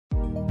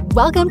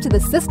Welcome to the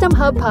System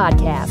Hub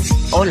podcast.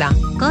 Hola.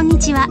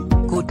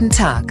 Konnichiwa. Guten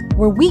Tag.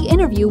 Where we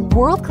interview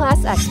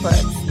world-class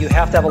experts. You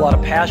have to have a lot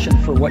of passion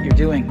for what you're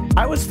doing.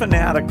 I was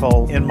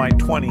fanatical in my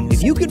 20s.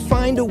 If you could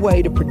find a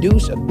way to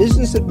produce a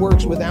business that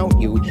works without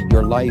you,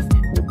 your life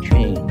would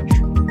change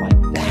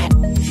like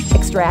that.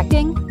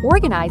 Extracting,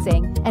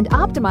 organizing, and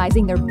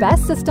optimizing their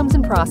best systems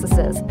and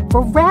processes for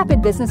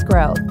rapid business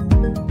growth.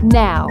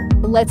 Now,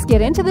 let's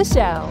get into the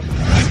show.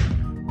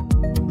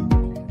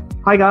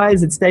 Hi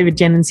guys, it's David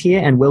Jennings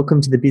here and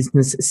welcome to the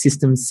Business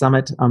Systems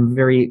Summit. I'm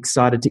very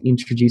excited to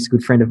introduce a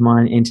good friend of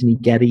mine, Anthony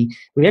Gaddy.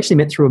 We actually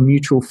met through a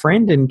mutual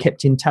friend and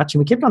kept in touch, and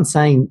we kept on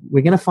saying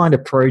we're going to find a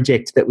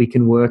project that we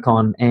can work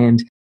on,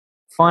 and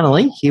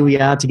finally here we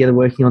are together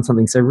working on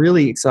something. So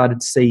really excited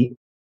to see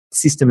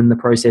system and the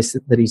process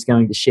that he's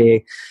going to share.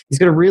 He's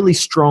got a really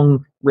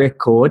strong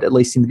record, at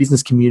least in the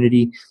business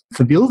community,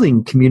 for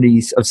building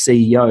communities of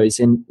CEOs.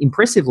 And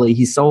impressively,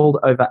 he's sold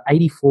over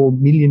 $84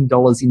 million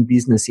in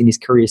business in his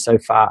career so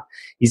far.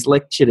 He's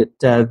lectured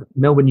at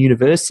Melbourne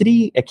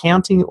University,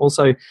 accounting,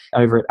 also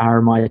over at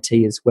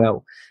RMIT as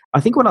well. I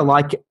think what I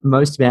like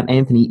most about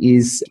Anthony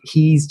is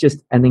he's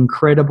just an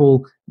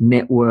incredible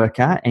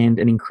networker and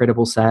an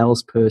incredible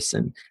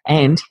salesperson,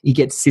 and he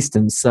gets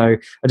systems. So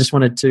I just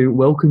wanted to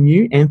welcome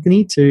you,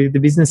 Anthony, to the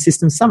Business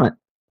Systems Summit.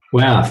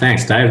 Wow,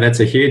 thanks, Dave. That's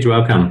a huge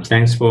welcome.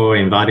 Thanks for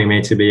inviting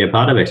me to be a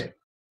part of it.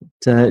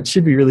 It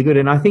should be really good.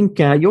 And I think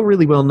you're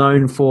really well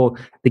known for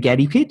the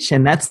Gaddy pitch,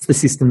 and that's the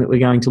system that we're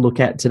going to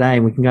look at today.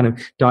 And we can kind of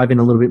dive in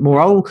a little bit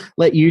more. I'll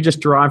let you just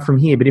drive from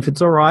here, but if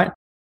it's all right,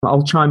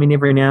 I'll chime in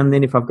every now and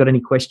then if I've got any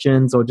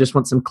questions or just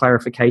want some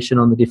clarification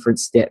on the different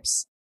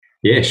steps.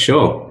 Yeah,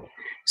 sure.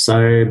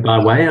 So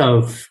by way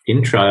of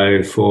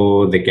intro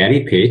for the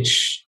Gaddy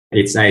pitch,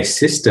 it's a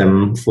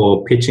system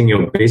for pitching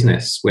your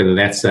business, whether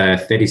that's a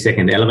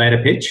 30-second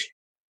elevator pitch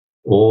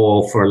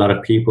or for a lot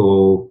of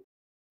people,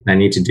 they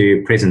need to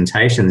do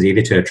presentations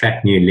either to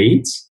attract new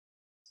leads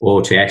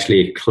or to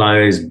actually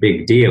close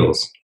big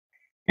deals.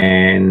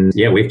 And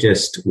yeah, we've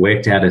just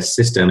worked out a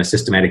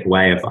systematic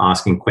way of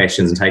asking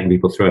questions and taking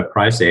people through a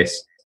process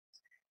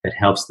that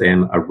helps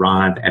them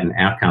arrive at an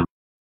outcome.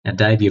 Now,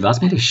 Dave, you've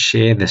asked me to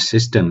share the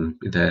system,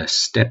 the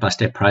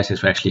step-by-step process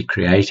for actually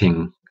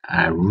creating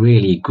a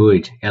really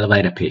good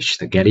elevator pitch,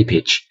 the Gaddy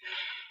pitch.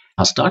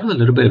 I'll start with a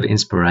little bit of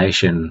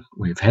inspiration.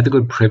 We've had the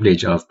good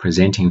privilege of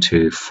presenting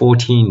to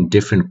 14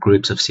 different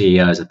groups of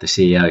CEOs at the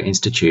CEO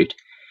Institute,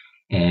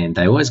 and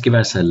they always give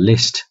us a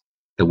list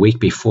the week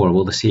before of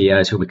all the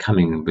CEOs who will be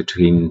coming,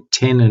 between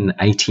 10 and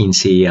 18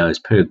 CEOs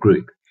per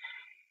group.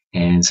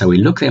 And so we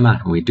look them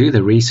up and we do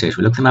the research.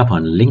 We look them up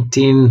on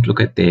LinkedIn, look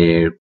at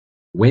their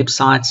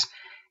websites,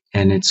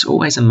 and it's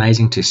always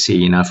amazing to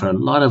see, for a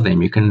lot of them,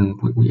 we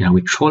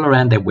trawl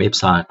around their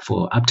website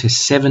for up to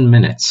 7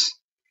 minutes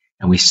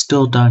and we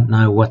still don't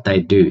know what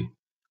they do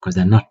because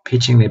they're not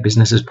pitching their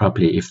businesses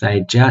properly. If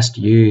they just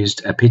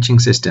used a pitching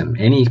system,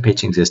 any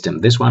pitching system,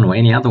 this one or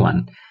any other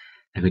one,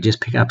 they could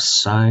just pick up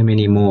so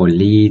many more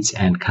leads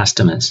and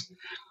customers.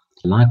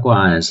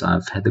 Likewise,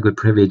 I've had the good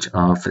privilege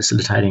of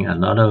facilitating a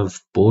lot of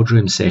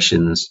boardroom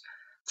sessions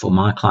for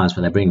my clients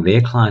where they bring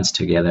their clients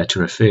together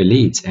to refer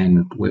leads.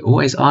 And we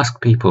always ask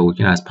people,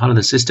 as part of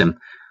the system,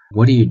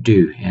 what do you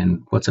do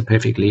and what's a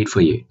perfect lead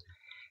for you?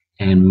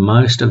 And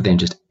most of them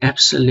just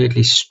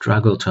absolutely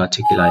struggle to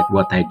articulate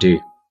what they do.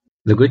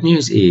 The good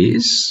news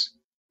is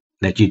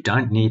that you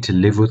don't need to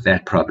live with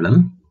that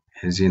problem.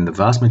 As in, the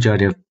vast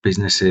majority of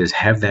businesses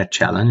have that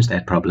challenge,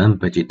 that problem,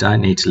 but you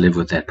don't need to live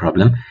with that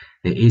problem.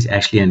 There is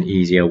actually an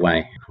easier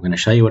way. I'm going to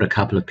show you what a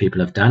couple of people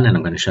have done, and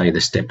I'm going to show you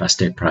the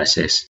step-by-step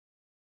process.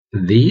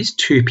 These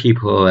two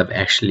people have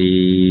actually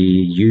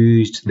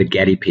used the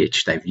Gaddy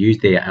pitch. They've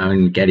used their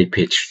own Gaddy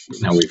pitch.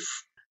 Now, we've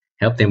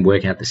helped them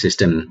work out the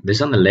system.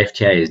 This on the left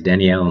here is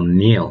Danielle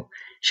Neal.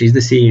 She's the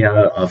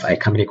CEO of a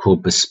company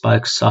called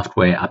Bespoke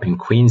Software up in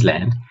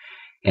Queensland.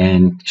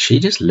 And she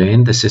just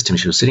learned the system.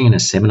 She was sitting in a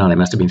seminar. There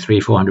must have been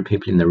 300-400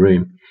 people in the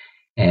room.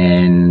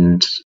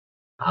 And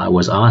I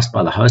was asked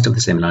by the host of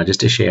the seminar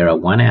just to share a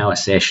 1-hour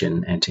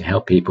session and to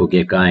help people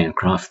get going and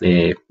craft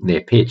their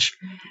pitch.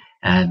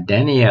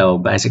 Danielle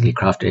basically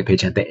crafted a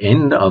pitch. At the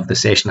end of the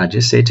session, I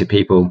just said to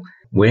people,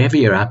 wherever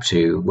you're up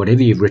to,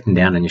 whatever you've written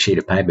down on your sheet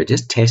of paper,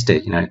 just test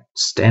it.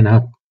 Stand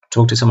up,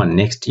 talk to someone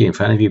next to you, in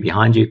front of you,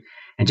 behind you,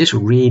 and just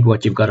read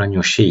what you've got on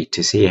your sheet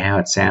to see how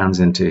it sounds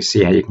and to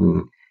see how you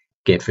can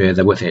get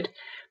further with it.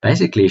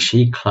 Basically,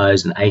 she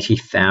closed an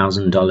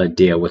 $80,000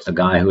 deal with the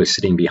guy who was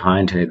sitting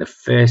behind her. The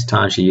first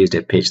time she used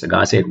her pitch, the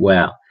guy said,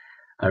 wow,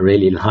 I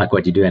really like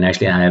what you do, and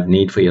actually I have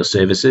need for your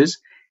services.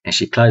 And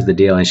she closed the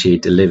deal and she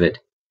delivered.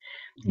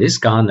 This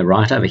guy on the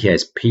right over here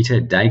is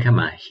Peter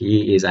Dakemer.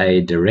 He is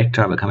a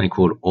director of a company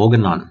called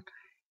Organon,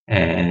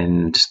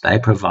 and they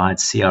provide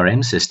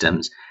CRM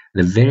systems.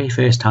 The very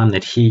first time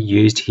that he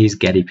used his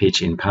Gaddy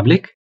pitch in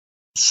public,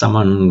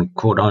 someone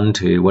caught on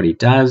to what he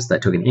does. They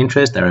took an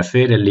interest, they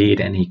referred a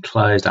lead, and he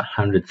closed a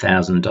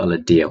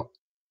 $100,000 deal.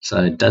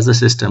 So does the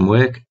system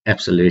work?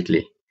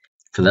 Absolutely.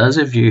 For those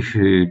of you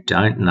who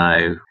don't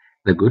know,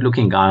 the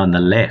good-looking guy on the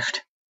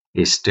left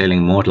is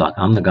Sterling Mortlock.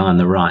 I'm the guy on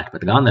the right,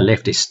 but the guy on the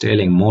left is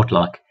Sterling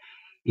Mortlock.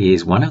 He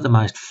is one of the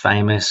most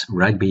famous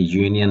rugby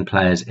union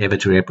players ever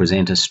to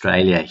represent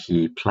Australia.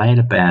 He played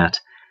about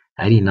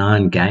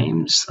 89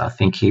 games. I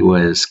think he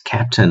was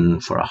captain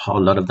for a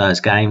whole lot of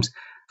those games.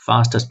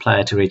 Fastest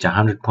player to reach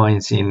 100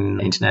 points in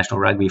international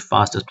rugby,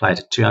 fastest player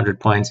to 200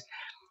 points,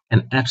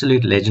 an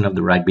absolute legend of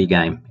the rugby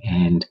game.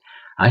 And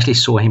I actually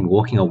saw him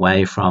walking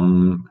away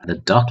from the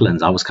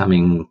Docklands. I was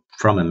coming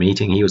from a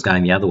meeting, he was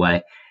going the other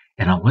way,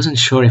 and I wasn't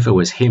sure if it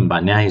was him. By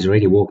now he's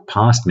already walked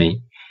past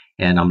me,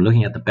 and I'm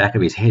looking at the back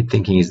of his head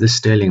thinking, is this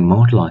Sterling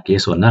Mortlock,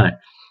 yes or no?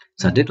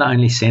 So I did the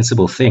only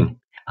sensible thing.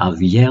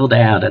 I've yelled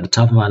out at the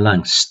top of my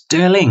lungs,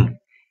 Sterling!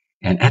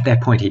 And at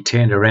that point he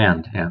turned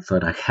around, and I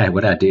thought, okay,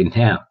 what do I do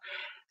now?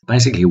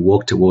 Basically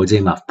walked towards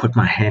him. I've put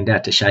my hand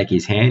out to shake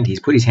his hand. He's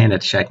put his hand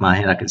out to shake my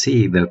hand. I could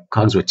see the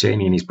cogs were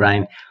turning in his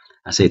brain.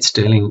 I said,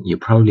 Sterling, you're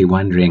probably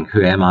wondering,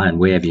 who am I and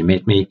where have you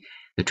met me?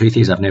 The truth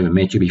is, I've never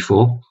met you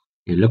before.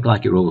 You look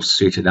like you're all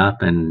suited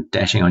up and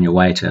dashing on your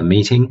way to a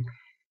meeting.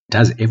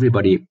 Does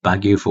everybody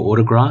bug you for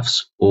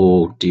autographs,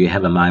 or do you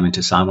have a moment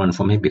to sign one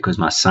for me because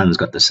my son's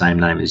got the same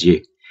name as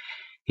you?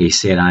 He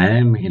said, I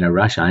am in a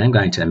rush. I am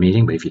going to a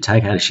meeting, but if you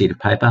take out a sheet of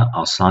paper,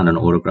 I'll sign an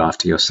autograph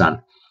to your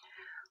son.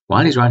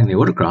 While he's writing the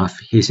autograph,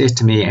 he says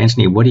to me,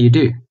 Anthony, what do you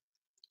do?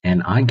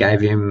 And I gave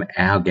him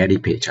our Gaddy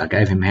pitch. I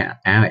gave him our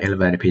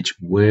elevator pitch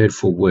word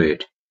for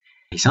word.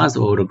 He signs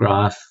the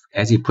autograph.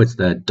 As he puts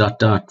the ...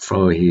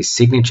 for his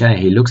signature,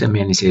 he looks at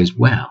me and he says,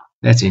 wow,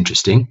 that's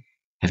interesting.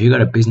 Have you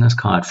got a business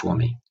card for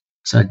me?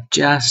 So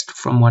just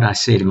from what I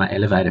said in my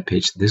elevator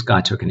pitch, this guy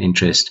took an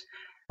interest.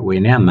 We're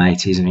now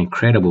mates. He's an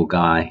incredible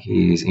guy.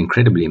 He's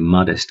incredibly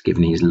modest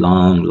given his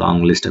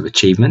long list of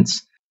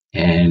achievements.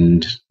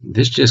 And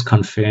this just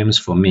confirms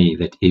for me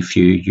that if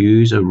you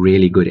use a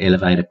really good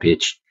elevator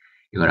pitch,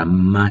 you've got a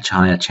much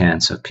higher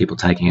chance of people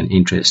taking an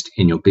interest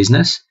in your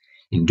business,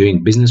 in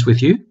doing business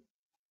with you.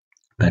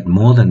 But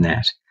more than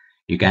that,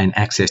 you gain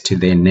access to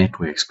their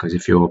networks, because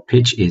if your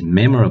pitch is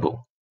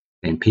memorable,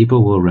 then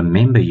people will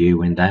remember you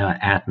when they are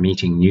out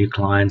meeting new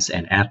clients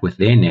and out with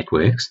their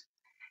networks,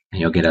 and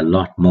you'll get a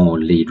lot more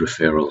lead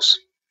referrals.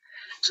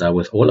 So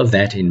with all of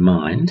that in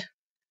mind,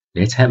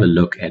 let's have a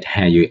look at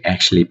how you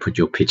actually put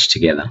your pitch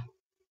together.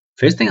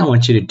 First thing I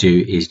want you to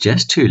do is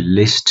just to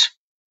list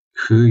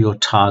who your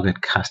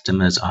target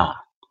customers are.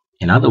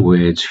 In other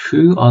words,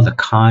 who are the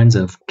kinds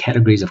of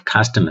categories of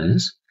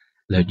customers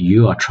that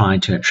you are trying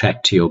to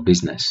attract to your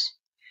business.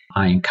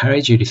 I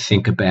encourage you to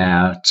think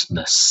about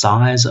the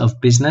size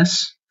of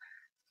business,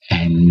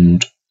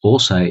 and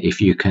also if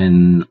you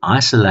can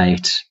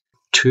isolate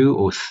 2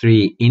 or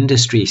 3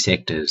 industry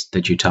sectors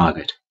that you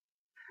target.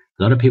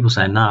 A lot of people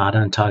say, no, I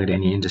don't target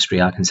any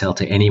industry, I can sell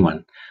to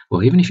anyone.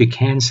 Well, even if you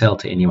can sell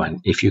to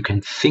anyone, if you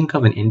can think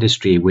of an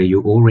industry where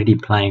you're already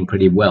playing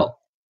pretty well,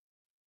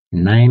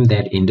 name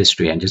that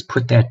industry and just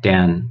put that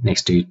down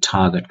next to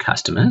target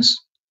customers.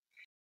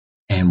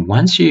 And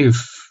once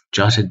you've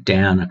jotted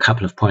down a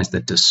couple of points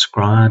that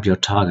describe your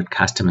target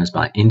customers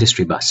by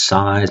industry, by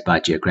size, by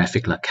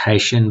geographic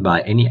location,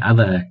 by any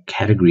other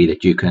category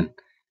that you can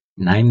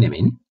name them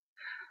in,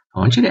 I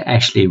want you to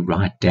actually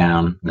write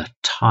down the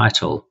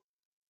title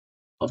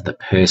of the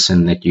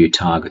person that you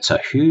target. So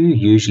who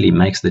usually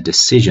makes the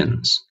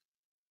decisions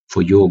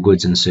for your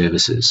goods and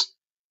services?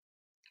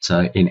 So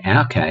in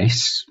our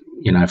case,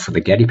 for the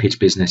Gaddy Pitch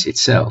business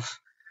itself,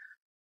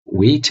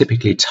 we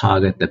typically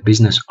target the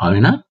business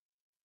owner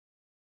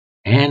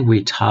and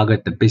we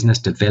target the business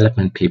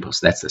development people.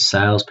 So that's the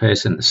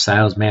salesperson, the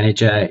sales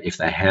manager, if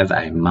they have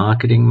a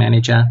marketing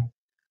manager.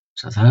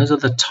 So those are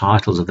the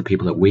titles of the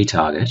people that we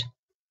target.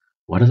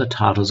 What are the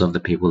titles of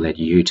the people that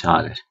you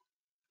target?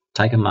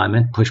 Take a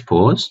moment, push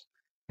pause,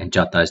 and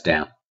jot those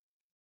down.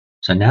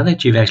 So now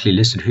that you've actually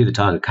listed who the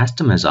target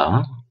customers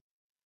are,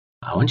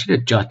 I want you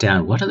to jot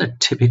down what are the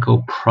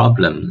typical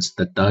problems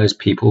that those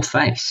people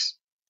face.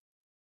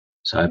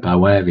 So by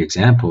way of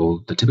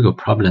example, the typical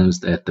problems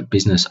that the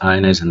business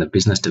owners and the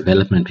business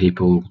development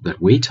people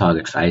that we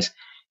target face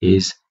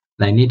is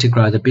they need to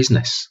grow the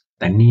business.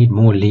 They need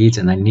more leads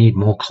and they need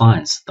more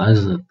clients.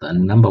 Those are the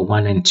number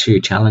 1 and 2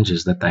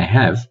 challenges that they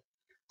have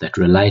that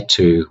relate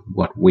to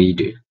what we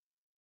do,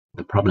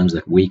 the problems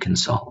that we can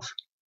solve.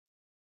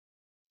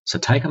 So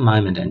take a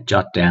moment and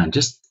jot down,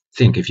 just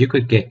think if you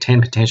could get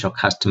 10 potential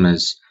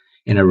customers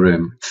in a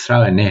room,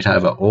 throw a net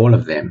over all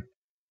of them,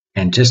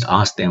 and just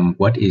ask them,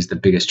 what is the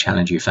biggest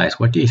challenge you face?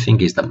 What do you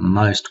think is the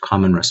most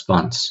common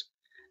response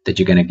that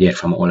you're going to get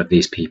from all of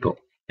these people?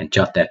 And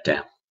jot that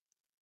down.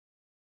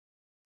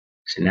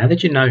 So now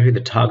that you know who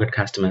the target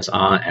customers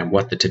are and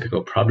what the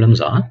typical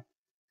problems are,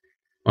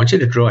 I want you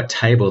to draw a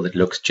table that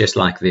looks just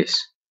like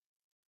this.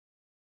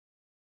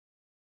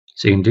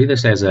 So you can do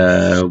this as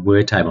a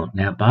word table.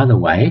 Now, by the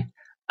way,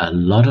 a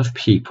lot of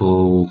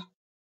people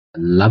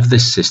love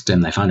this system.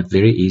 They find it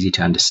very easy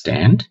to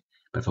understand.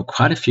 But for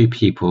quite a few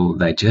people,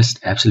 they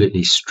just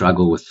absolutely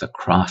struggle with the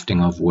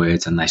crafting of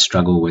words and they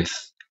struggle with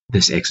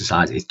this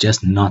exercise. It's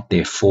just not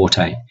their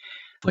forte.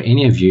 For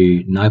any of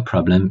you, no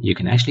problem. You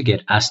can actually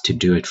get us to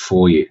do it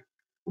for you.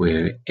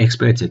 We're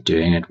experts at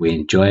doing it. We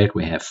enjoy it.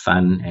 We have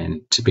fun.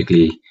 And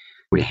typically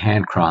we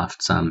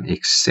handcraft some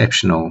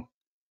exceptional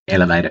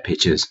elevator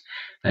pitches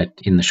that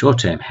in the short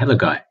term have a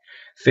go.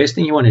 First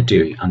thing you want to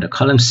do under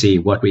column C,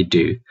 what we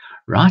do,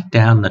 write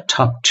down the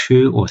top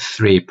 2 or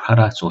 3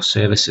 products or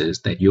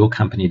services that your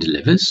company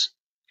delivers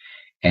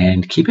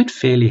and keep it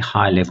fairly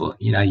high level.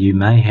 You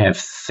may have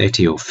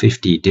 30 or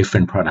 50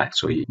 different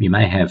products, or you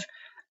may have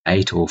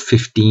 8 or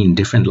 15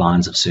 different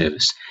lines of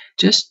service.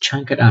 Just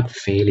chunk it up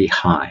fairly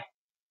high.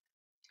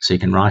 So you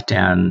can write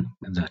down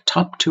the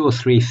top 2 or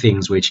 3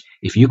 things which,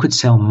 if you could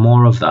sell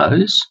more of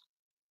those,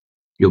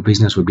 your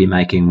business would be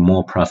making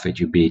more profit.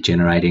 You'd be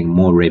generating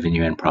more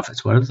revenue and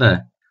profits. What are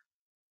the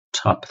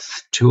top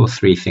 2 or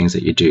 3 things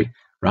that you do?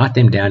 Write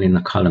them down in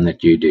the column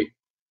that you do,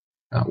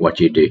 what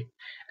you do.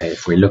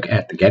 If we look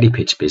at the Gaddy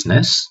Pitch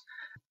business,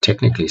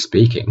 technically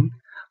speaking,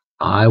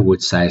 I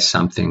would say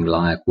something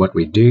like what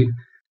we do.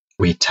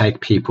 We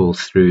take people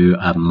through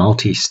a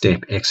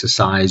multi-step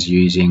exercise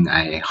using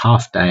a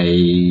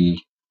half-day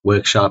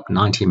workshop,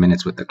 90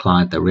 minutes with the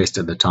client. The rest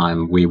of the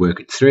time we work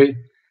it through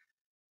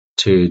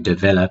to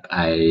develop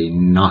a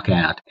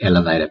knockout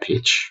elevator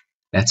pitch.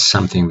 That's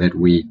something that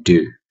we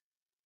do.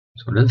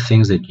 So what are the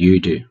things that you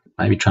do?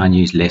 Maybe try and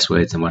use less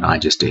words than what I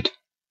just did.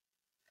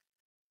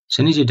 As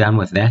soon as you're done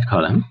with that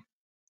column,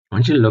 I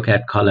want you to look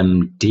at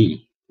column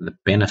D, the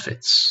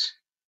benefits.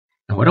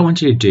 And what I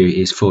want you to do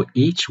is for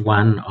each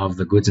one of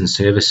the goods and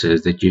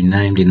services that you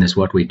named in this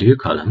what we do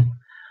column,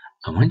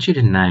 I want you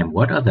to name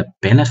what are the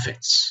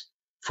benefits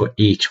for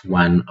each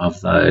one of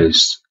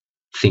those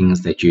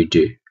things that you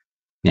do.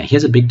 Now,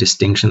 here's a big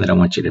distinction that I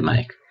want you to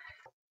make.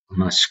 On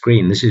my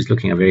screen, this is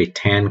looking a very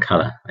tan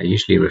color. I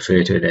usually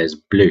refer to it as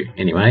blue.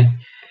 Anyway,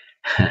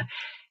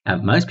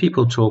 most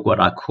people talk what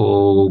I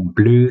call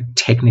blue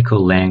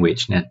technical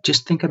language. Now,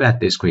 just think about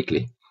this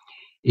quickly.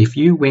 If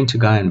you went to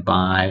go and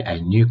buy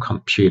a new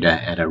computer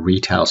at a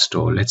retail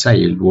store, let's say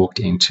you walked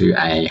into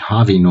a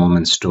Harvey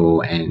Norman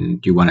store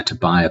and you wanted to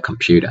buy a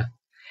computer.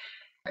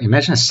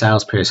 Imagine a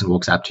salesperson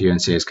walks up to you and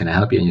says, "Can I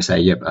help you?" And you say,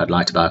 "Yep, I'd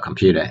like to buy a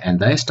computer."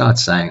 And they start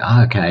saying,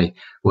 "Okay,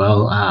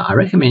 well, I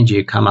recommend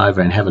you come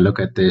over and have a look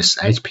at this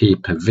HP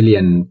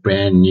Pavilion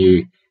brand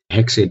new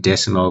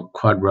hexadecimal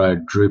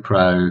quadro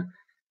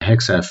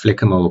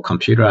hexaflickable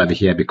computer over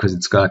here because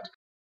it's got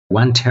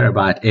 1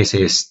 terabyte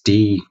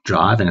SSD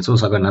drive and it's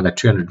also got another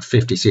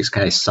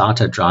 256K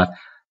SATA drive,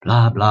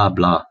 blah, blah,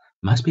 blah."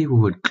 Most people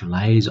would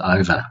glaze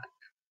over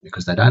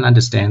because they don't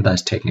understand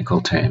those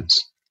technical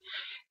terms.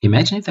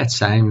 Imagine if that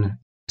same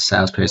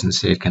salesperson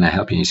said, "Can I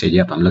help you?" And you said,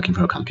 "Yep, I'm looking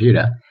for a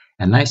computer."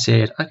 And they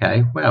said,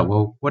 "Okay,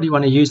 well, what do you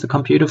want to use the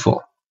computer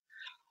for?"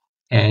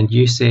 And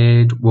you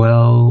said,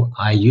 "Well,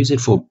 I use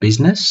it for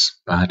business,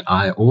 but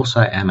I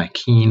also am a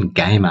keen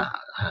gamer.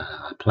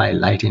 I play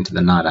late into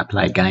the night. I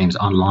play games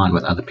online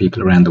with other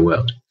people around the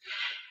world."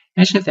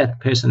 Imagine if that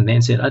person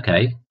then said,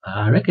 "Okay,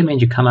 I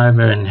recommend you come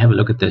over and have a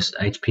look at this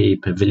HP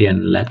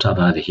Pavilion laptop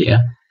over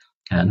here.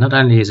 Not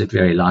only is it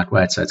very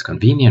lightweight, so it's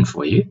convenient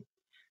for you,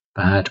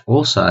 but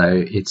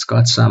also it's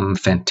got some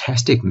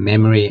fantastic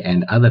memory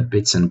and other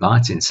bits and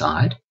bytes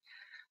inside,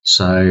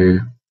 so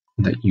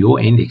that your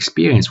end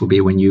experience will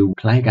be when you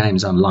play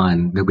games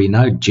online, there'll be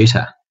no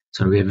jitter.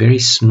 So it'll be a very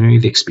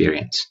smooth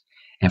experience.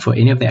 And for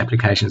any of the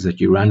applications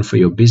that you run for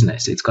your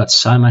business, it's got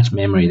so much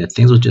memory that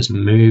things will just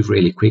move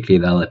really quickly.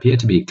 They'll appear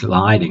to be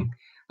gliding.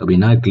 There'll be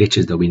no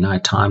glitches. There'll be no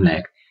time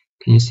lag.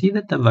 Can you see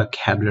that the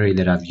vocabulary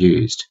that I've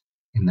used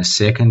in the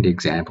second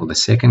example, the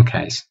second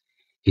case,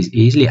 is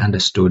easily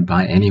understood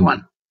by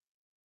anyone?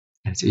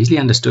 And it's easily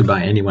understood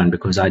by anyone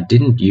because I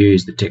didn't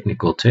use the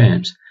technical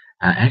terms.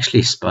 I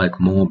actually spoke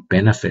more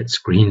benefits,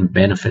 green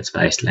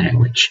benefits-based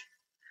language.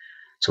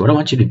 So what I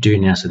want you to do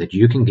now so that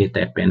you can get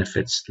that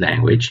benefits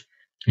language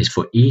is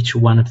for each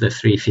one of the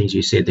 3 things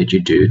you said that you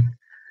do,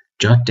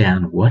 jot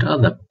down what are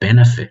the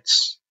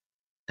benefits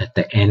that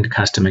the end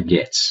customer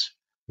gets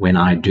when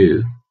I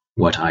do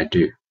what I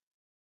do.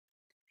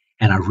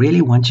 And I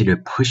really want you to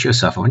push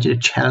yourself. I want you to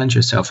challenge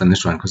yourself in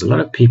this one because a lot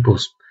of people,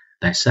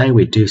 they say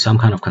we do some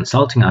kind of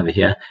consulting over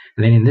here.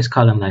 And then in this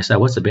column, they say,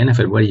 what's the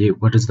benefit?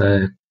 What does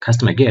the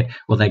customer get?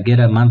 Well, they get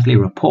a monthly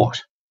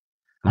report.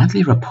 A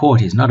monthly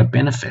report is not a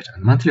benefit. A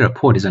monthly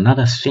report is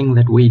another thing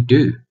that we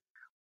do.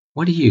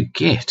 What do you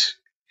get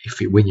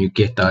when you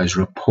get those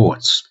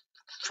reports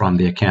from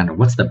the accountant?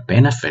 What's the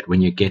benefit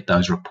when you get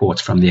those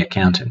reports from the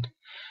accountant?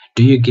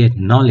 Do you get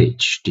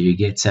knowledge? Do you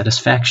get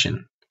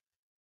satisfaction?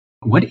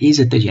 What is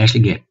it that you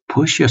actually get?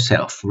 Push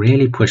yourself,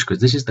 really push, because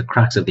this is the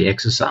crux of the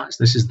exercise.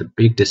 This is the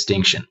big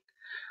distinction.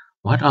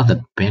 What are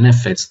the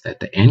benefits that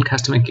the end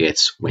customer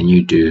gets when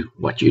you do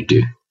what you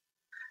do?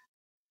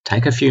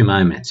 Take a few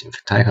moments,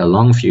 take a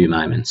long few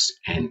moments,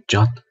 and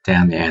jot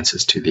down the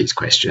answers to these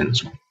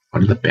questions.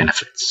 What are the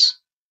benefits?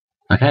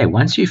 Okay,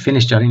 once you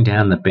finish jotting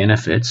down the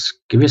benefits,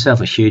 give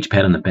yourself a huge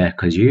pat on the back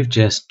because you've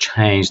just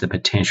changed the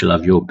potential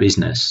of your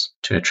business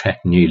to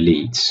attract new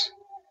leads.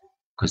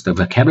 Because the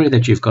vocabulary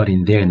that you've got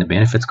in there in the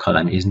benefits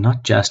column is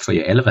not just for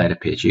your elevator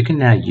pitch. You can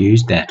now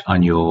use that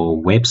on your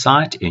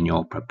website, in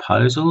your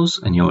proposals,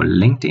 in your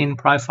LinkedIn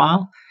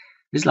profile.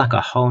 This is like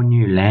a whole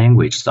new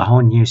language. It's a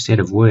whole new set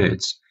of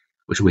words,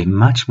 which will be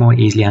much more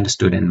easily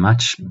understood and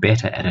much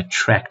better at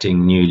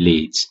attracting new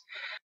leads.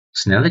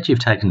 So now that you've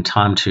taken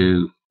time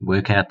to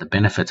work out the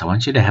benefits, I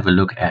want you to have a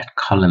look at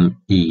column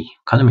E.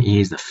 Column E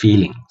is the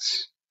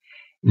feelings.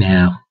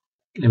 Now,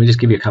 let me just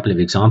give you a couple of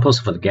examples.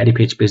 For the Gaddy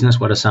Pitch business,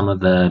 what are some of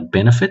the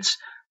benefits?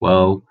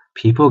 Well,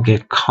 people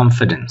get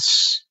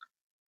confidence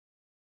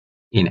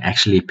in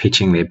actually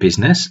pitching their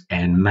business,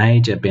 and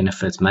major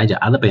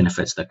other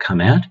benefits that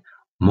come out,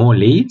 more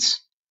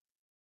leads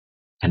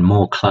and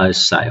more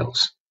closed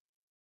sales.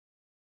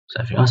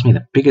 So if you ask me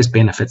the biggest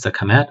benefits that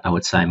come out, I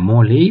would say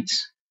more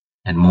leads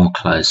and more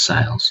closed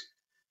sales.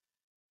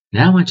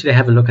 Now I want you to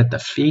have a look at the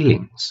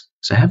feelings.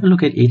 So have a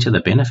look at each of the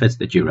benefits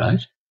that you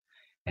wrote,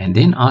 and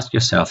then ask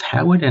yourself,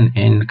 how would an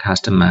end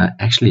customer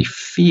actually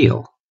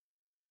feel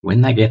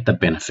when they get the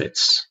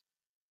benefits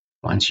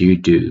once you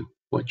do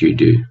what you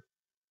do,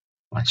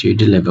 once you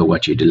deliver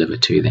what you deliver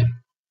to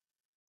them?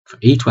 For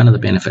each one of the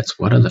benefits,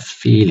 what are the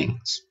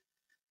feelings?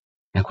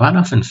 And quite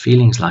often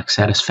feelings like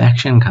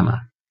satisfaction come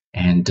up,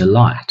 and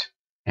delight,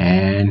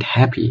 and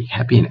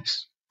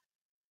happiness,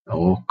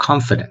 or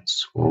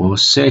confidence, or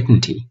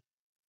certainty.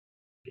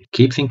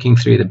 Keep thinking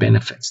through the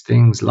benefits,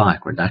 things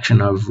like reduction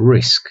of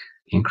risk,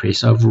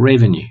 increase of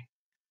revenue,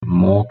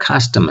 more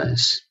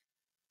customers,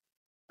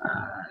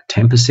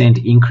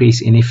 10%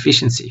 increase in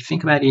efficiency.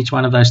 Think about each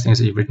one of those things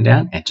that you've written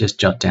down and just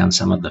jot down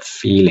some of the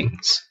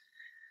feelings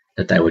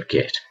that they would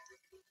get.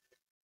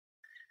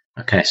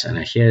 Okay, so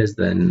now here's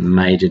the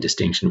major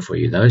distinction for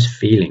you. Those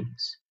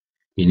feelings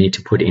you need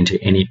to put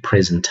into any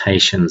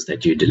presentations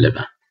that you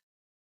deliver.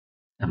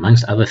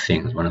 Amongst other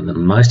things, one of the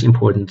most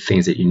important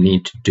things that you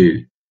need to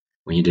do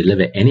when you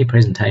deliver any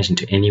presentation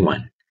to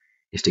anyone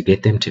is to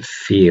get them to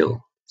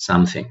feel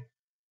something.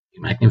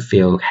 You make them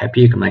feel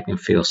happy, you can make them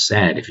feel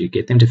sad. If you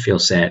get them to feel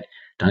sad,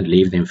 don't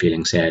leave them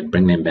feeling sad,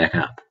 bring them back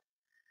up.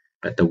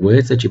 But the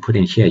words that you put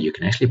in here, you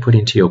can actually put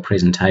into your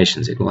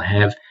presentations. It will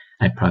have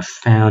a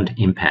profound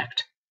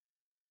impact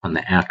on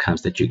the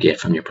outcomes that you get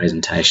from your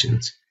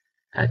presentations,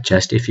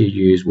 just if you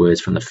use words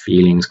from the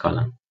feelings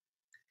column.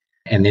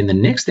 And then the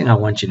next thing I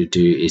want you to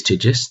do is to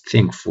just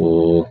think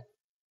for,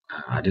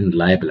 I didn't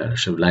label it, I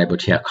should have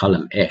labeled here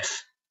column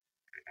F.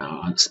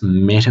 It's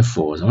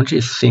metaphors. I want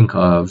you to think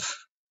of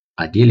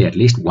ideally at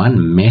least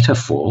one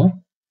metaphor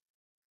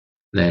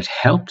that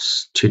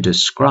helps to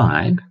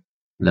describe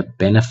the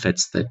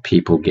benefits that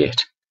people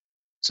get.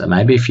 So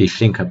maybe if you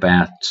think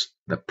about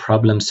the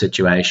problem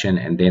situation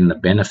and then the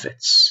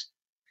benefits.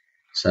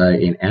 So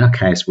in our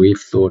case, we've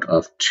thought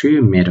of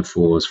two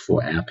metaphors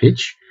for our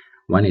pitch.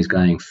 One is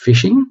going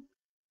fishing.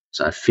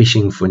 So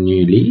fishing for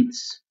new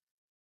leads.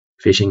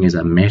 Fishing is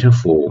a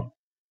metaphor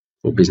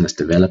for business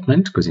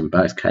development, because in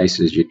both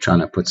cases you're trying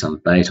to put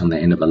some bait on the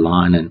end of a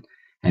line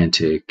and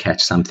to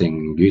catch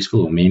something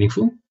useful or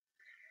meaningful.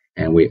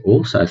 And we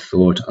also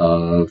thought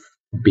of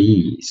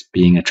bees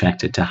being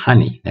attracted to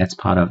honey. That's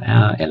part of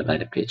our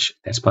elevator pitch.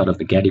 That's part of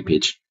the Gaddy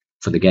pitch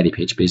for the Gaddy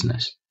Pitch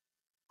business.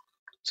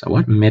 So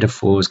what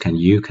metaphors can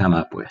you come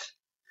up with?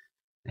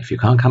 If you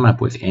can't come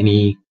up with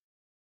any,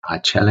 I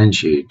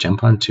challenge you,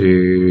 jump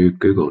onto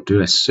Google,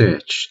 do a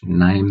search,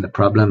 name the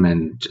problem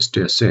and just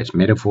do a search,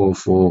 metaphor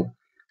for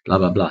blah,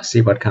 blah, blah,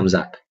 see what comes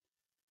up.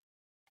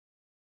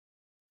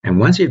 And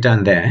once you've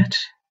done that,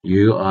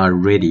 you are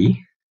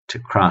ready to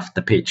craft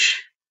the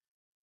pitch.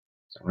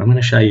 So what I'm going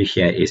to show you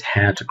here is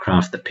how to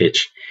craft the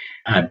pitch.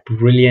 A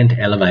brilliant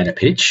elevator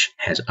pitch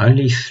has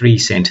only 3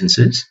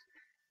 sentences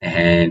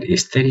and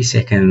is 30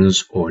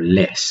 seconds or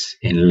less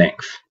in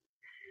length.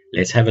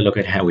 Let's have a look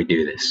at how we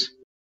do this.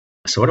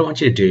 So what I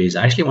want you to do is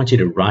I actually want you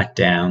to write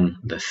down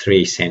the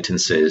 3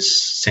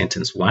 sentences.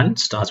 Sentence 1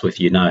 starts with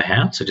you know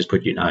how, so just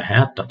put you know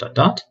how, ...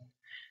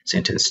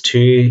 Sentence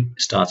 2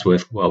 starts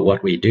with, well,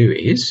 what we do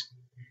is,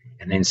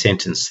 and then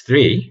sentence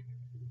 3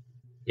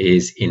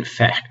 is in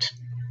fact, ...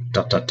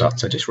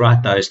 So just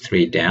write those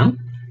 3 down.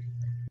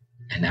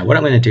 And now what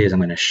I'm going to do is I'm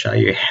going to show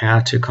you how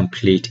to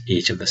complete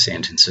each of the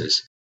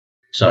sentences.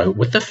 So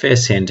with the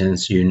first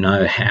sentence, you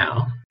know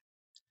how,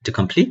 to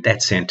complete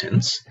that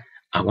sentence,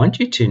 I want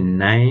you to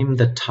name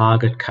the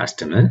target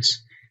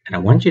customers and I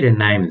want you to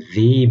name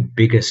the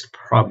biggest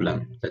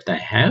problem that they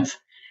have.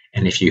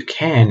 And if you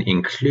can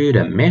include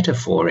a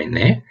metaphor in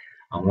there,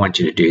 I want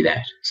you to do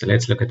that. So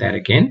let's look at that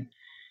again.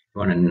 You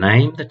want to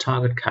name the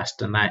target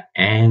customer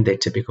and their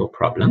typical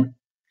problem.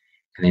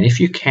 And then if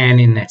you can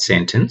in that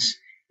sentence,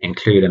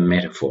 include a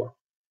metaphor.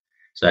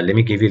 So let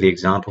me give you the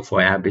example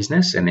for our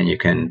business and then you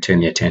can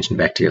turn your attention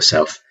back to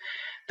yourself.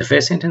 The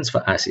first sentence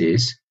for us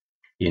is,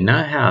 you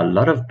know how a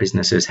lot of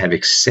businesses have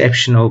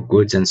exceptional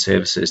goods and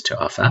services to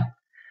offer,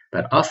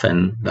 but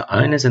often the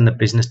owners and the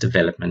business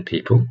development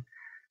people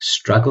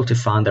struggle to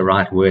find the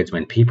right words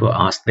when people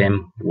ask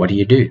them, what do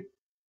you do?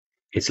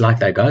 It's like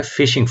they go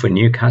fishing for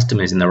new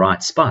customers in the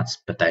right spots,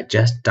 but they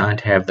just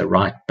don't have the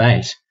right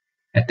bait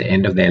at the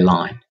end of their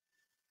line.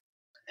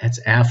 That's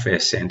our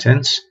first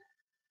sentence.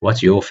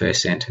 What's your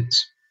first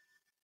sentence?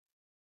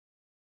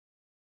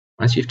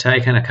 Once you've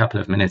taken a couple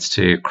of minutes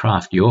to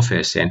craft your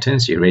first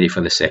sentence, you're ready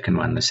for the second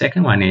one. The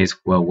second one is,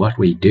 well, what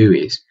we do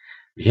is,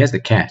 here's the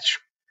catch.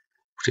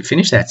 To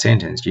finish that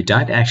sentence, you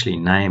don't actually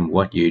name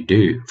what you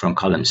do from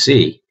column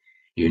C.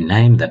 You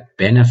name the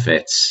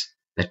benefits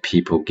that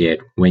people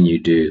get when you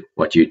do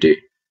what you do.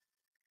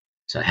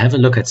 So have a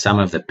look at some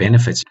of the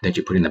benefits that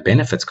you put in the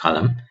benefits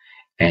column,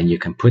 and you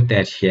can put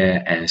that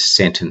here as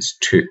sentence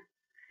 2.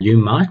 You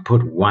might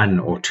put 1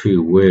 or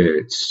 2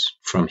 words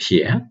from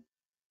here,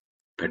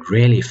 but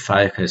really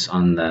focus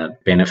on the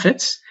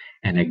benefits.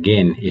 And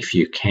again, if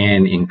you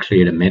can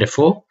include a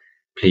metaphor,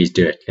 please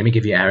do it. Let me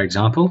give you our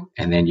example,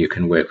 and then you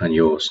can work on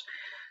yours.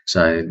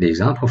 So the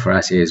example for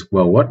us is,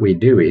 well, what we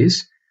do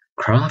is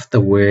craft the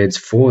words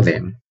for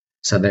them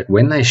so that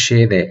when they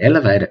share their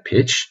elevator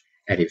pitch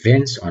at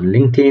events on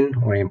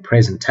LinkedIn or in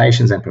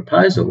presentations and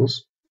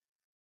proposals,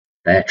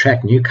 they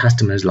attract new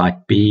customers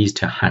like bees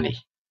to honey.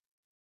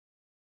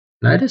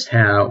 Notice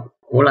how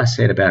all I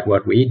said about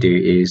what we do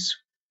is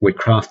we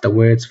craft the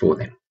words for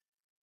them.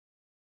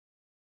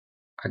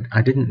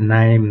 I didn't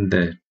name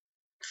the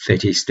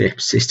 30-step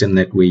system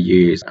that we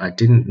use. I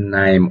didn't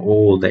name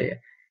all the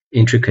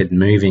intricate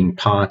moving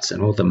parts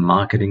and all the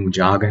marketing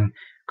jargon,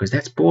 because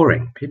that's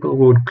boring. People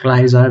would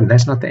glaze over.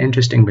 That's not the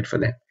interesting bit for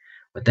them.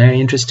 What they're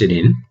interested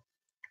in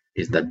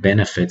is the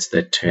benefits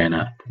that turn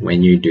up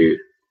when you do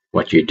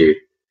what you do.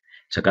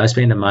 So go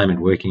spend a moment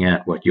working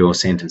out what your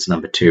sentence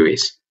number 2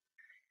 is.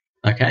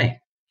 Okay,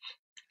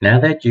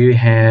 now that you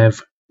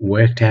have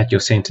worked out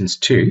your sentence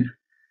 2,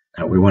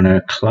 we want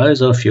to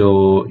close off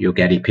your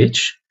Gaddy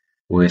pitch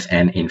with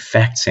an in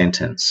fact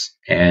sentence.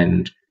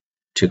 And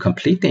to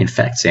complete the in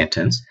fact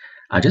sentence,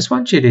 I just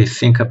want you to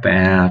think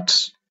about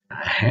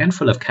a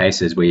handful of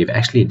cases where you've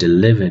actually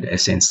delivered a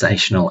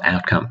sensational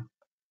outcome.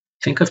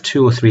 Think of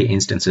 2 or 3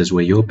 instances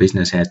where your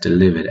business has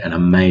delivered an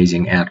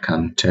amazing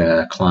outcome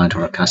to a client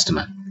or a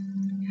customer.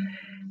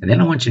 And then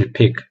I want you to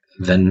pick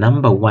the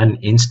number 1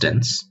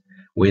 instance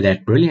where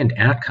that brilliant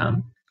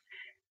outcome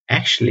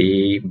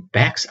actually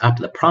backs up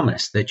the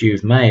promise that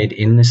you've made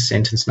in this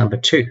sentence number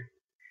 2.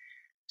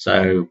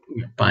 So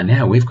by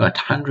now, we've got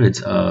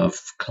hundreds of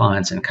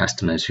clients and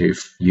customers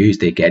who've used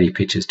their Gaddy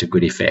pitches to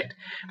good effect.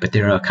 But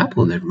there are a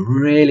couple that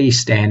really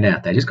stand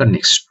out. They just got an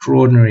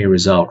extraordinary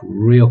result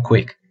real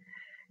quick.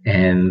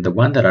 And the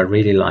one that I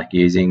really like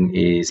using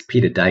is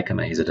Peter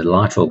Dakemer. He's a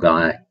delightful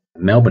guy,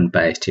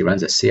 Melbourne-based. He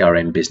runs a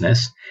CRM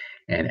business.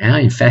 And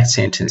our in fact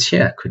sentence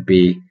here could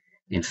be,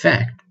 in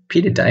fact,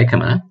 Peter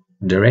Dakemer,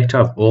 Director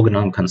of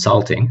Organon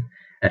Consulting,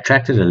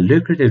 attracted a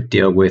lucrative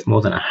deal worth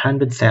more than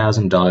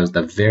 $100,000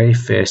 the very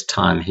first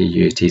time he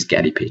used his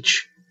Gaddy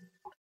pitch.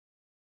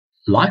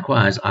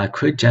 Likewise, I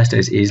could just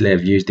as easily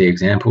have used the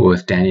example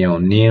with Danielle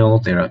Neal.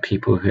 There are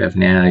people who have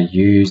now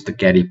used the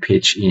Gaddy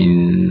pitch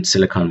in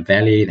Silicon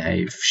Valley.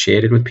 They've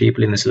shared it with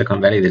people in the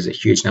Silicon Valley. There's a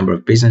huge number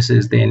of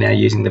businesses there now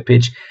using the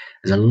pitch.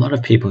 There's a lot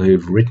of people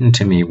who've written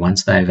to me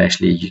once they've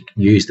actually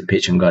used the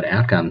pitch and got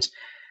outcomes.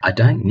 I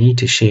don't need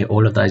to share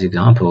all of those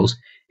examples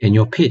in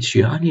your pitch.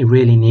 You only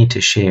really need to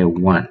share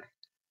one.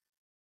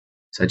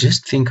 So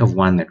just think of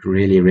one that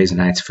really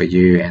resonates for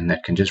you and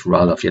that can just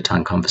roll off your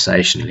tongue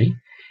conversationally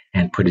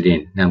and put it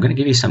in. Now, I'm going to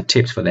give you some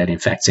tips for that in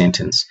fact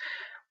sentence.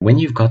 When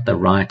you've got the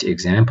right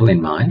example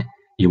in mind,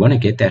 you want to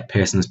get that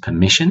person's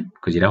permission,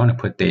 because you don't want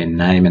to put their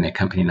name and their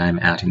company name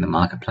out in the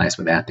marketplace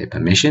without their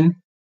permission.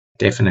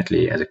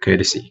 Definitely, as a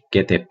courtesy,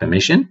 get their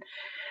permission.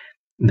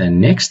 The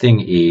next thing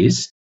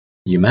is,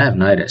 you may have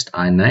noticed,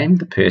 I named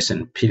the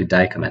person Peter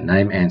Dakemer,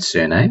 name and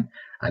surname.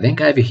 I then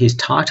gave you his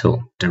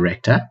title,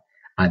 Director.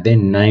 I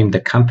then named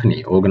the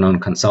company, Organon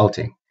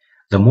Consulting.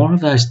 The more of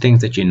those things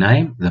that you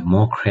name, the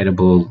more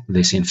credible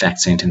this in fact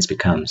sentence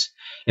becomes.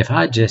 If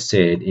I just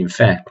said, in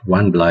fact,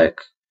 one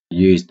bloke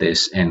used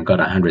this and got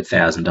a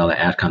 $100,000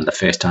 outcome the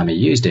first time he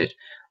used it,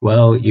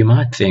 well, you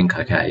might think,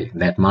 okay,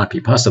 that might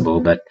be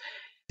possible, but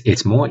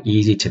it's more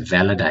easy to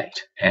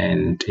validate,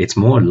 and it's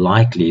more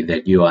likely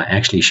that you are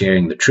actually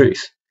sharing the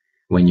truth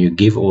when you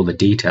give all the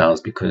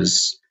details,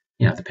 because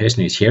the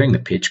person who's hearing the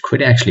pitch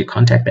could actually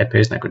contact that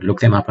person. They could look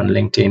them up on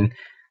LinkedIn.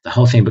 The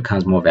whole thing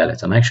becomes more valid.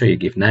 So make sure you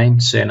give name,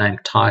 surname,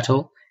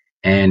 title,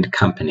 and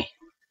company.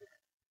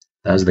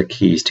 Those are the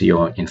keys to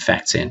your in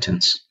fact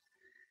sentence.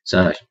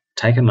 So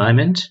take a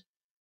moment,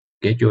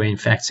 get your in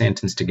fact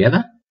sentence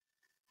together,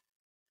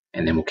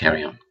 and then we'll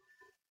carry on.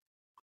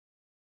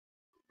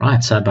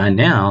 Right, so by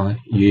now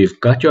you've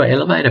got your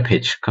elevator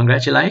pitch.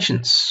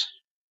 Congratulations.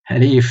 How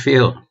do you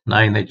feel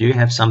knowing that you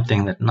have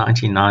something that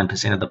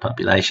 99% of the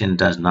population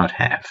does not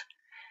have?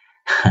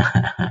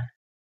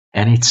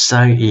 And it's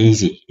so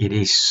easy. It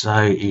is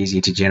so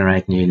easy to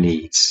generate new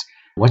leads.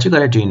 What you've got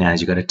to do now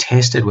is you've got to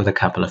test it with a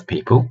couple of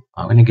people.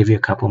 I'm going to give you a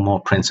couple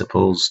more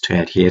principles to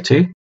adhere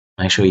to.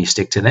 Make sure you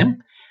stick to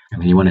them.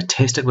 And then you want to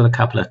test it with a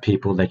couple of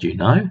people that you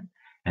know.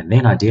 And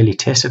then ideally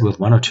test it with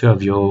 1 or 2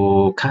 of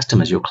your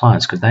customers, your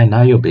clients, because they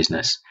know your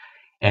business.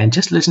 And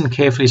just listen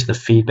carefully to the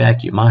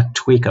feedback. You might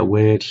tweak a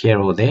word here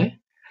or there.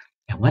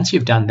 And once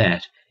you've done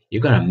that,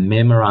 you've got to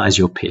memorize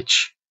your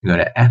pitch. You've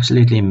got to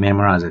absolutely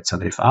memorize it so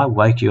that if I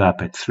woke you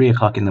up at 3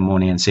 o'clock in the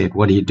morning and said,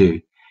 what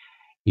do?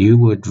 you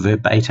would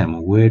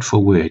verbatim, word for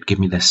word, give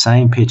me the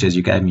same pitch as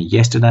you gave me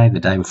yesterday, the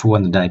day before,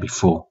 and the day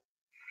before.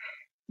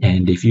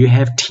 And if you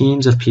have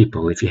teams of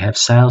people, if you have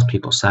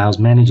salespeople, sales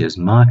managers,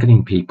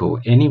 marketing people,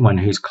 anyone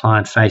who's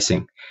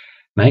client-facing,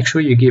 make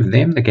sure you give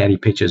them the Gaddy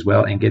pitch as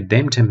well and get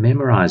them to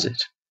memorize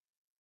it.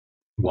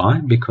 Why?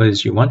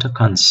 Because you want a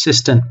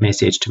consistent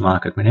message to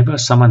market. Whenever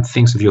someone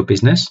thinks of your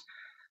business,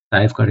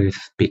 they've got to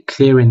be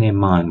clear in their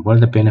mind what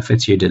are the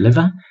benefits you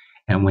deliver.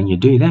 And when you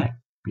do that,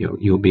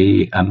 you'll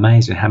be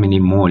amazed at how many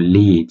more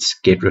leads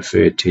get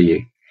referred to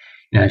you.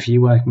 Now, if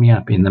you woke me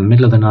up in the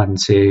middle of the night and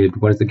said,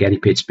 what does the Gaddy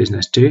pitch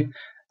business do?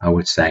 I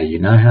would say, you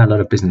know how a lot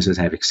of businesses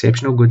have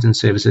exceptional goods and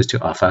services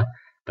to offer,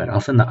 but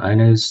often the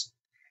owners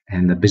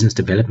and the business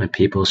development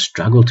people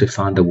struggle to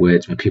find the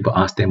words when people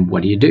ask them,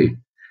 what do you do?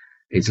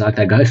 It's like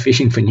they go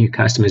fishing for new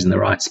customers in the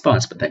right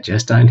spots, but they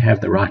just don't have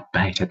the right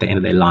bait at the end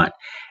of their line.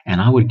 And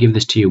I would give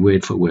this to you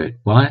word for word.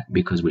 Why?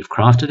 Because we've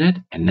crafted it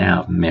and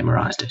now I've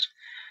memorized it.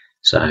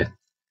 So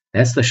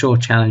that's the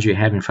short challenge you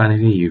have in front of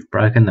you. You've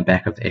broken the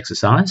back of the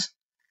exercise.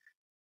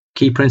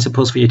 Key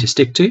principles for you to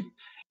stick to.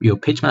 Your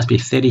pitch must be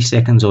 30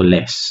 seconds or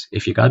less.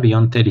 If you go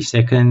beyond 30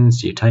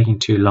 seconds, you're taking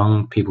too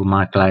long, people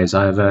might glaze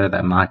over,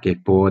 they might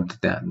get bored,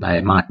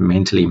 they might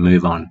mentally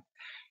move on.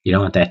 You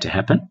don't want that to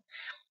happen.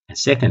 And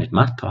second, it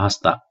must pass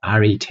the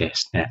Ari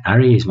test. Now,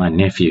 Ari is my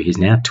nephew. He's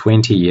now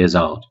 20 years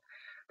old.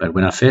 But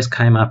when I first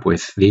came up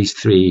with these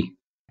three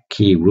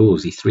key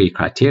rules, these three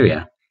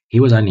criteria, he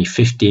was only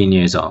 15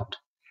 years old.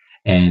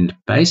 And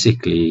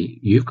basically,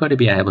 you've got to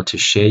be able to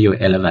share your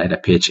elevator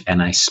pitch,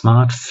 and a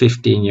smart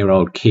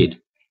 15-year-old kid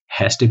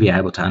has to be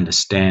able to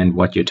understand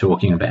what you're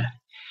talking about.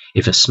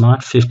 If a smart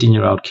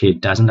 15-year-old kid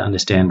doesn't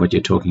understand what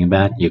you're talking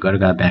about, you've got to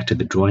go back to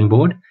the drawing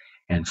board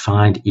and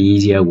find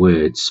easier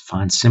words,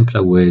 find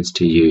simpler words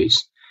to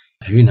use.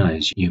 Who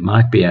knows, you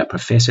might be a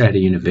professor at a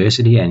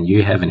university and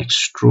you have an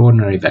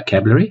extraordinary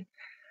vocabulary,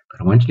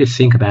 but I want you to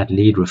think about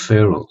lead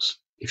referrals.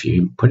 If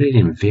you put it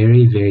in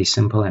very, very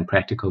simple and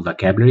practical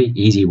vocabulary,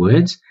 easy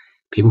words,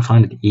 people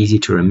find it easy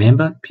to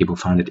remember, people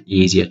find it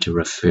easier to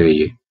refer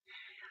you.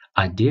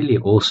 Ideally,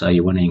 also,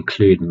 you want to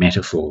include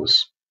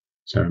metaphors.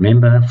 So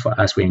remember, for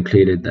us, we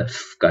included the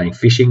going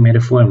fishing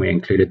metaphor and we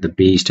included the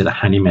bees to the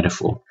honey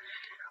metaphor.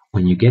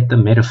 When you get the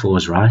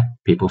metaphors right,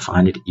 people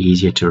find it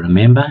easier to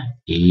remember,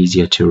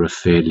 easier to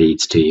refer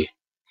leads to you.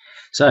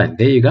 So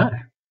there you go.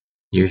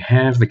 You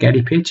have the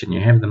Gaddy pitch and you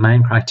have the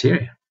main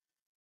criteria.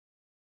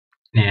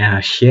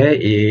 Now, here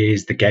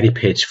is the Gaddy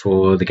pitch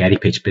for the Gaddy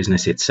pitch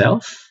business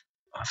itself.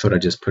 I thought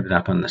I'd just put it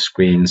up on the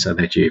screen so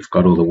that you've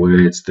got all the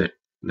words that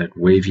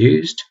we've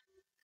used.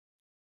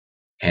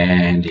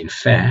 And in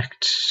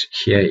fact,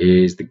 here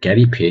is the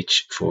Gaddy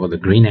pitch for the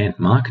Green Ant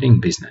marketing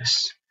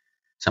business.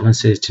 Someone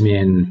says to me,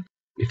 and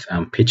if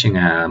I'm pitching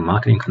a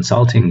marketing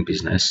consulting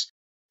business,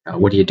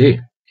 what do you do?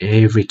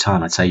 Every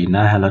time I'd say, you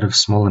know how a lot of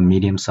small and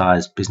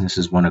medium-sized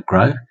businesses want to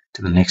grow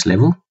to the next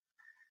level,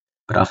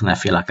 but often they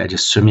feel like they're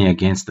just swimming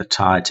against the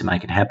tide to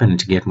make it happen and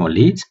to get more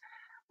leads.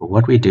 Well,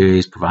 what we do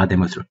is provide them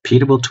with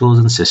repeatable tools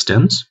and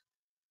systems,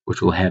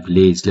 which will have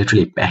leads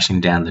literally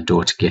bashing down the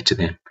door to get to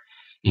them.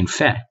 In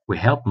fact, we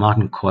helped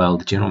Martin Coyle,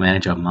 the General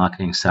Manager of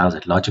Marketing Sales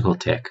at Logical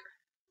Tech,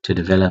 to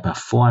develop a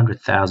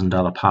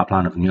 $400,000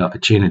 pipeline of new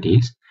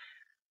opportunities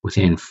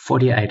within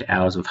 48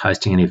 hours of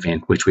hosting an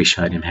event, which we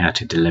showed him how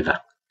to deliver.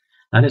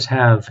 Notice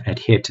how I've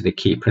adhered to the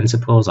key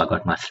principles. I've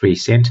got my 3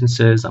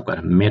 sentences. I've got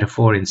a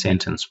metaphor in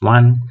sentence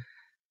 1.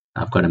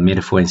 I've got a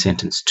metaphor in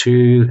sentence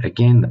 2.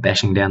 Again, the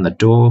bashing down the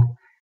door.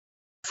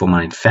 For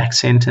my in fact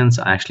sentence,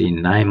 I actually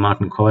name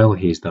Martin Coyle.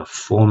 He's the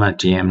former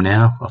GM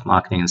now of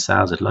marketing and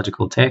sales at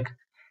Logical Tech.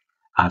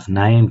 I've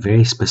named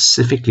very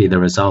specifically the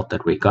result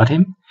that we got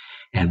him.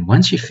 And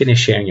once you finish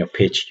sharing your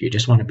pitch, you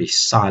just want to be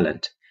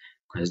silent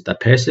because the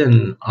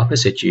person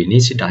opposite you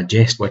needs to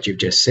digest what you've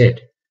just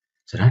said.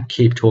 So don't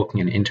keep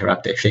talking and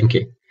interrupt their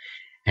thinking.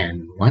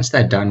 And once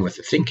they're done with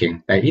the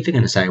thinking, they're either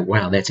going to say,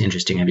 wow, that's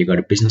interesting. Have you got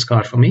a business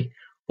card for me?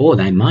 Or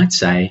they might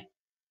say,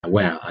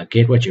 wow, I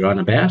get what you're on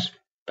about,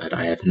 but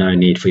I have no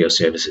need for your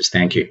services.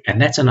 Thank you.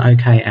 And that's an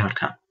okay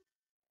outcome.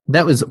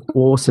 That was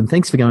awesome.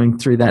 Thanks for going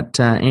through that,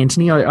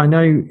 Anthony. I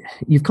know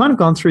you've kind of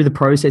gone through the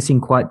process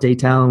in quite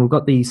detail, and we've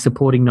got the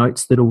supporting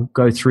notes that'll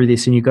go through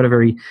this, and you've got a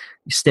very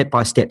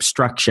step-by-step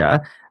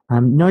structure.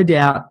 No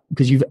doubt,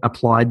 because you've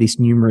applied this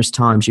numerous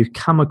times, you've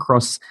come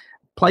across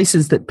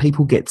places that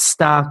people get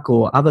stuck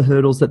or other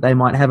hurdles that they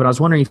might have. And I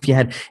was wondering if you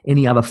had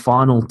any other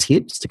final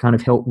tips to kind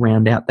of help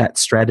round out that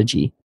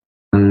strategy.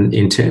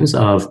 In terms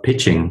of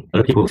pitching, a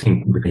lot of people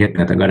think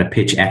that they've got to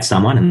pitch at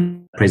someone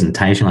and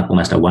presentation like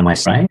almost a one-way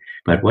street.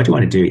 But what you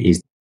want to do is,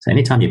 so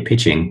anytime you're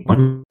pitching, when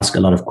you ask a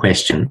lot of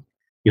questions,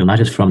 you'll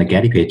notice from the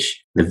Gaddy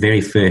pitch, the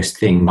very first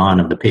thing, line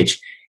of the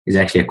pitch, is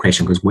actually a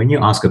question. Because when you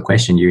ask a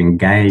question, you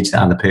engage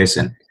the other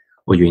person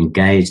or you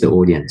engage the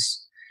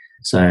audience.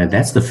 So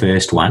that's the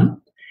first one.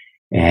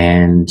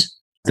 And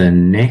the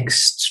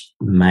next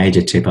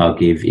major tip I'll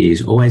give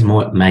is always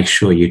make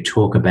sure you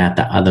talk about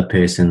the other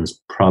person's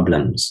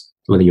problems.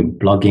 Whether you're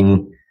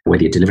blogging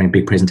whether you're delivering a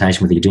big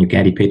presentation, whether you're doing a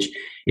Gaddy pitch,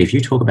 if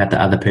you talk about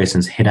the other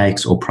person's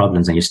headaches or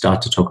problems and you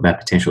start to talk about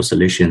potential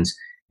solutions,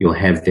 you'll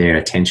have their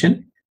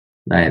attention.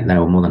 They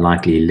will more than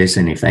likely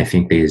listen if they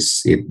think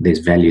there's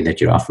value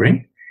that you're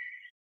offering.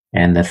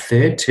 And the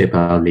third tip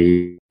I'll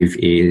leave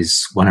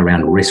is one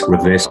around risk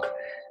reversal.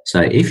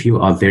 So if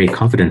you are very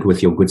confident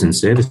with your goods and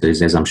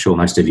services, as I'm sure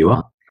most of you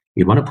are,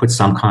 you want to put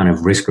some kind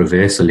of risk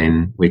reversal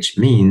in, which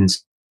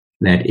means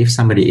that if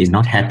somebody is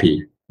not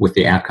happy with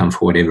the outcome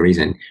for whatever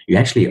reason, you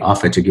actually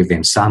offer to give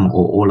them some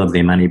or all of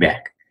their money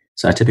back.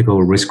 So a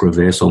typical risk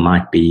reversal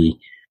might be,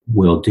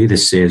 we'll do the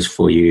service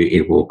for you,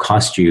 it will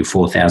cost you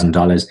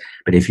 $4,000,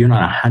 but if you're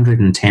not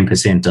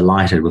 110%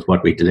 delighted with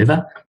what we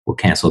deliver, we'll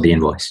cancel the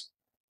invoice.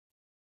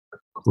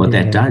 What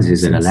that does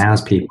is it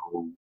allows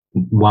people,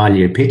 while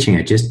you're pitching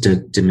it, just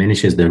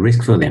diminishes the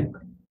risk for them.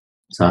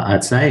 So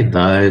I'd say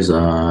those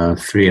are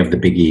three of the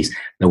biggies.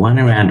 The one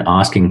around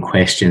asking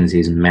questions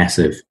is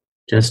massive.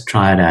 Just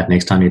try it out.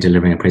 Next time you're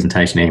delivering a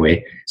presentation anywhere,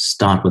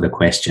 start with a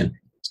question.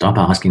 Start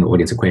by asking the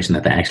audience a question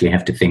that they actually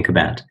have to think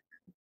about.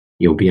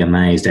 You'll be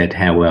amazed at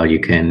how well you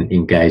can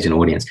engage an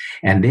audience.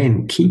 And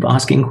then keep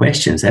asking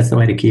questions. That's the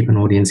way to keep an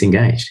audience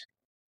engaged.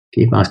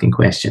 Keep asking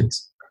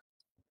questions.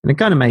 And it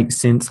kind of makes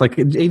sense, like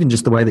even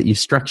just the way that you've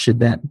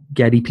structured that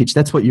Gaddy pitch,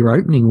 that's what you're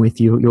opening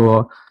with.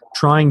 You're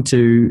trying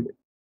to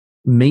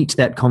meet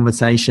that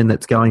conversation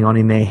that's going on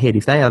in their head.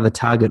 If they are the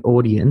target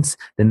audience,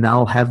 then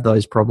they'll have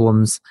those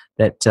problems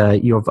that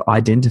you've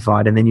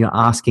identified, and then you're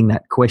asking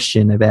that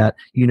question about,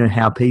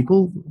 how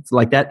people,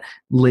 like that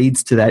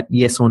leads to that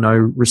yes or no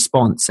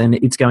response, and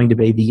it's going to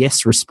be the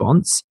yes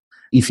response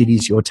if it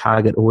is your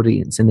target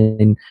audience, and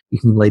then you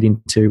can lead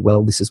into,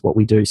 well, this is what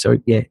we do. So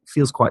yeah, it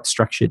feels quite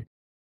structured.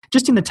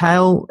 Just in the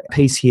tail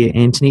piece here,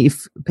 Anthony,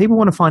 if people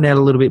want to find out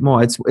a little bit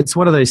more, it's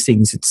one of those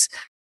things. It's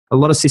a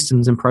lot of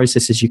systems and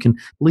processes. You can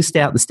list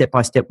out the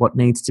step-by-step what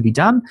needs to be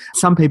done.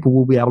 Some people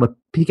will be able to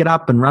pick it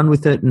up and run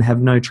with it and have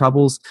no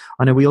troubles.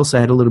 I know we also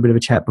had a little bit of a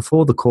chat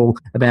before the call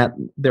about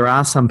there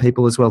are some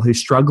people as well who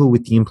struggle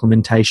with the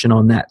implementation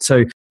on that.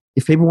 So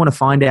if people want to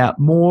find out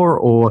more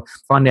or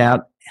find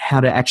out how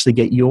to actually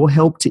get your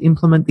help to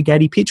implement the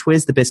Gaddy pitch,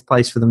 where's the best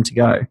place for them to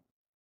go?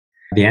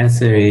 The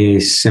answer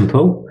is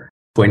simple.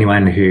 For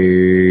anyone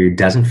who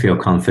doesn't feel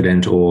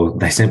confident or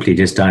they simply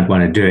just don't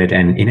want to do it,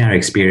 and in our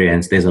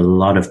experience, there's a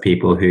lot of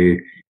people who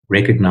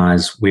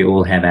recognize we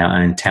all have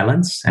our own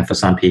talents, and for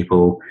some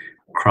people,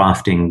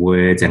 crafting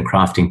words and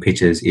crafting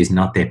pitches is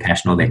not their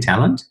passion or their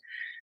talent.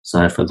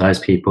 So for those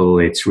people,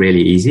 it's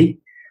really easy.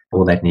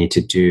 All they need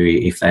to do,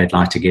 if they'd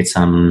like to get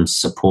some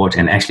support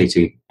and actually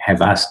to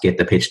have us get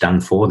the pitch done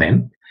for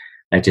them,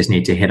 they just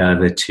need to head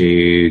over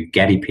to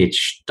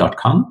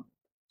gaddypitch.com.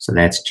 So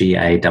that's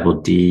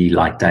GADD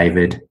like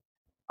David,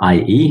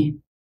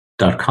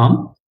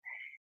 IE.com.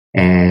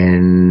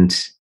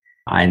 And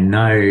I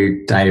know,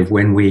 Dave,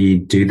 when we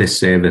do this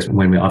service,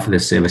 when we offer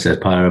this service as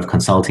part of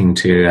consulting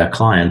to a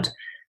client,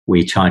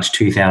 we charge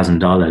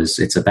 $2,000.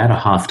 It's about a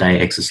half-day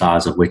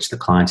exercise of which the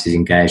client is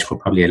engaged for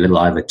probably a little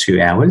over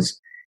 2 hours.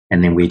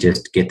 And then we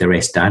just get the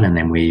rest done, and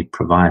then we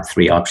provide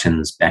 3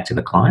 options back to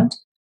the client.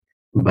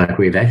 But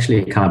we've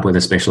actually come up with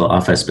a special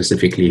offer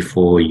specifically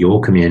for your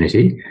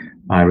community.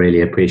 I really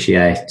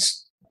appreciate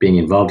being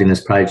involved in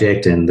this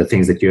project and the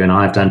things that you and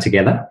I have done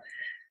together.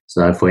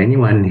 So for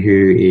anyone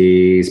who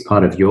is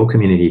part of your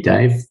community,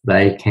 Dave,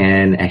 they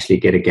can actually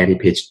get a Gaddy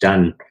pitch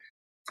done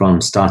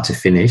from start to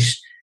finish.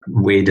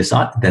 We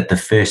decided that the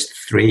first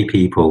 3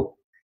 people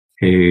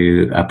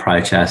who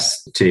approach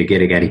us to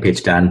get a Gaddy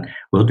pitch done,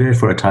 we'll do it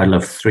for a total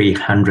of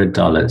 $300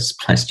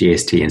 plus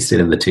GST instead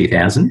of the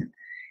 $2,000.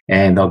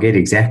 And they'll get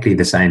exactly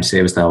the same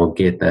service. They'll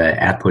get the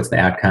outputs, the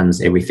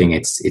outcomes, everything.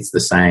 It's the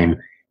same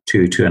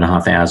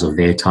 2.5 hours of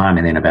their time,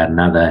 and then about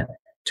another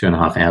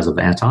 2.5 hours of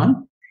our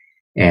time.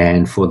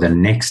 And for the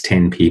next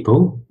 10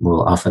 people,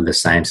 we'll offer the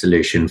same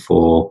solution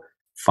for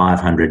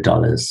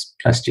 $500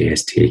 plus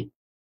GST.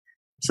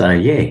 So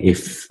yeah,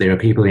 if there are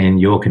people in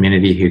your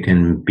community who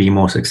can be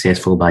more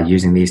successful by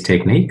using these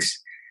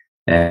techniques,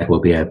 it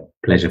will be a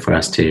pleasure for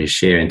us to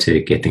share and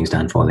to get things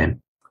done for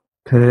them.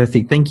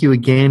 Perfect. Thank you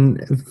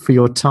again for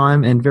your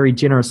time and very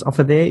generous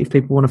offer there. If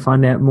people want to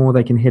find out more,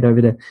 they can head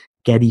over to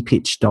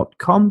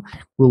gaddypitch.com.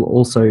 We'll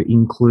also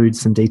include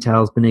some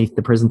details beneath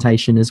the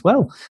presentation as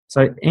well.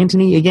 So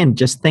Anthony, again,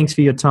 just thanks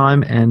for your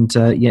time, and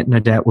no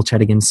doubt we'll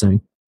chat again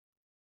soon.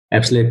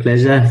 Absolute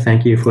pleasure.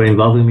 Thank you for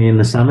involving me in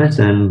the summit,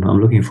 and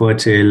I'm looking forward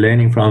to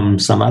learning from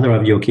some other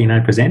of your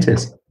keynote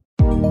presenters.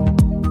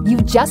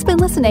 You've just been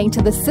listening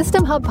to the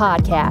System Hub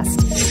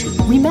podcast.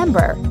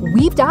 Remember,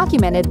 we've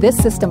documented this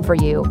system for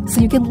you so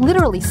you can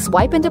literally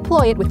swipe and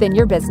deploy it within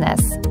your business.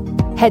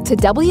 Head to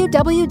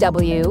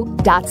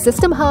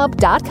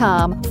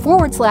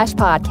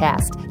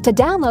www.systemhub.com/podcast to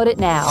download it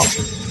now.